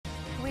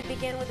We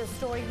begin with a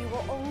story you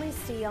will only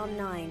see on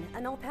 9.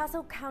 An El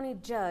Paso County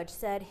judge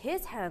said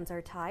his hands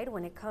are tied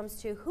when it comes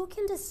to who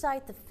can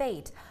decide the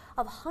fate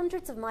of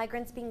hundreds of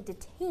migrants being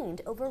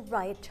detained over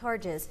riot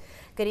charges.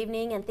 Good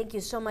evening and thank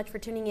you so much for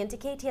tuning in to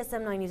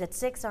KTSM 9 News at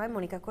 6. I'm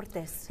Monica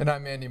Cortez. And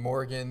I'm Andy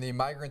Morgan. The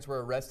migrants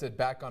were arrested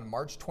back on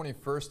March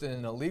 21st in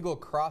an illegal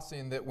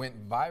crossing that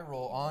went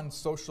viral on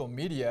social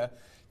media.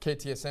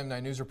 KTSM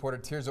 9 News reporter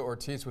Tirza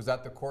Ortiz was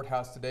at the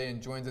courthouse today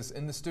and joins us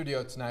in the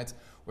studio tonight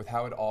with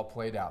how it all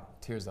played out.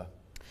 Tirza.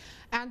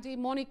 Andy,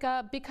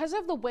 Monica, because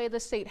of the way the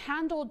state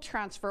handled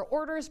transfer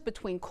orders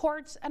between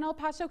courts, an El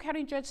Paso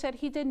County judge said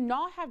he did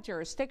not have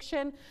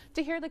jurisdiction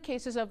to hear the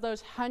cases of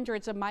those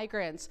hundreds of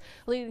migrants,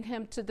 leading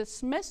him to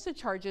dismiss the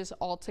charges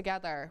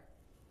altogether.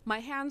 My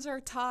hands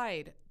are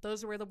tied.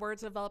 Those were the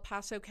words of El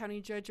Paso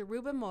County Judge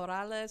Ruben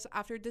Morales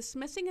after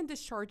dismissing and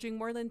discharging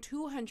more than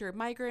 200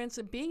 migrants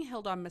being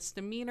held on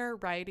misdemeanor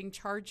rioting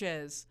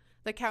charges.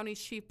 The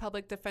county's chief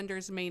public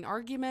defender's main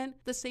argument,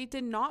 the state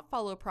did not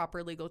follow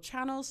proper legal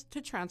channels to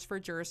transfer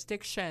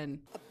jurisdiction.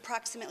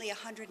 Approximately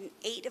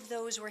 108 of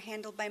those were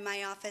handled by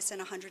my office and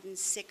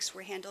 106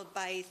 were handled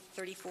by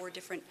 34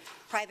 different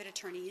private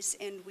attorneys,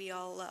 and we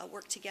all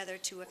worked together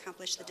to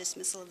accomplish the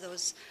dismissal of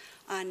those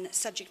on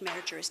subject matter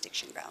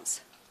jurisdiction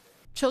grounds.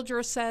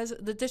 Childress says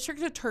the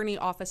district attorney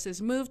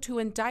office's move to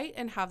indict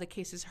and have the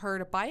cases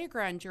heard by a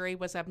grand jury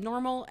was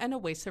abnormal and a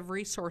waste of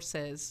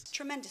resources.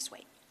 Tremendous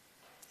weight.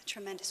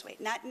 Tremendous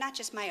weight. Not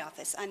just my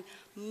office, on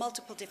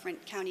multiple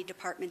different county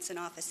departments and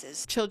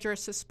offices.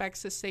 Childress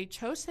suspects the state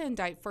chose to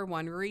indict for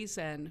one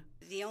reason.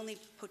 The only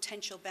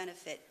potential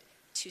benefit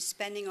to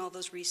spending all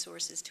those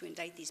resources to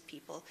indict these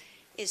people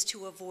is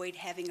to avoid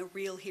having a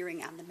real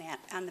hearing on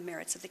the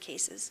merits of the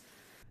cases.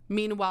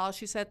 Meanwhile,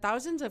 she said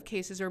thousands of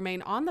cases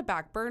remain on the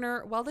back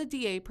burner while the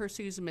DA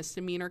pursues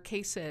misdemeanor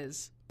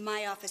cases.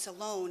 My office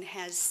alone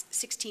has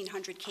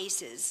 1,600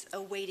 cases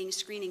awaiting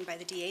screening by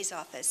the DA's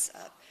office.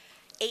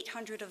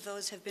 800 of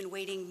those have been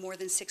waiting more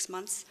than 6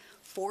 months.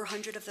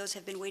 400 of those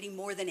have been waiting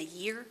more than a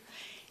year.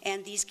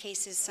 And these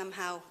cases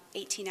somehow,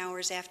 18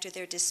 hours after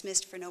they're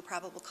dismissed for no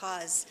probable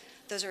cause,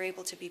 those are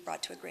able to be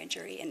brought to a grand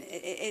jury. And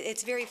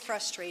it's very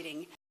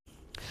frustrating.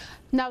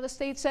 Now, the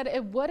state said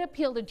it would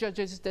appeal the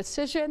judge's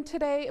decision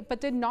today,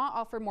 but did not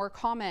offer more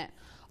comment.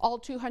 All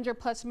 200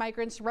 plus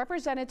migrants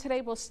represented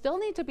today will still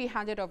need to be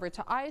handed over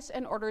to ICE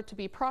in order to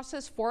be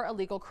processed for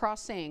illegal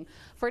crossing.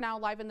 For now,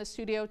 live in the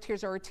studio,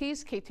 Tirza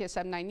Ortiz,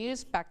 KTSM 9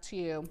 News, back to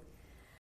you.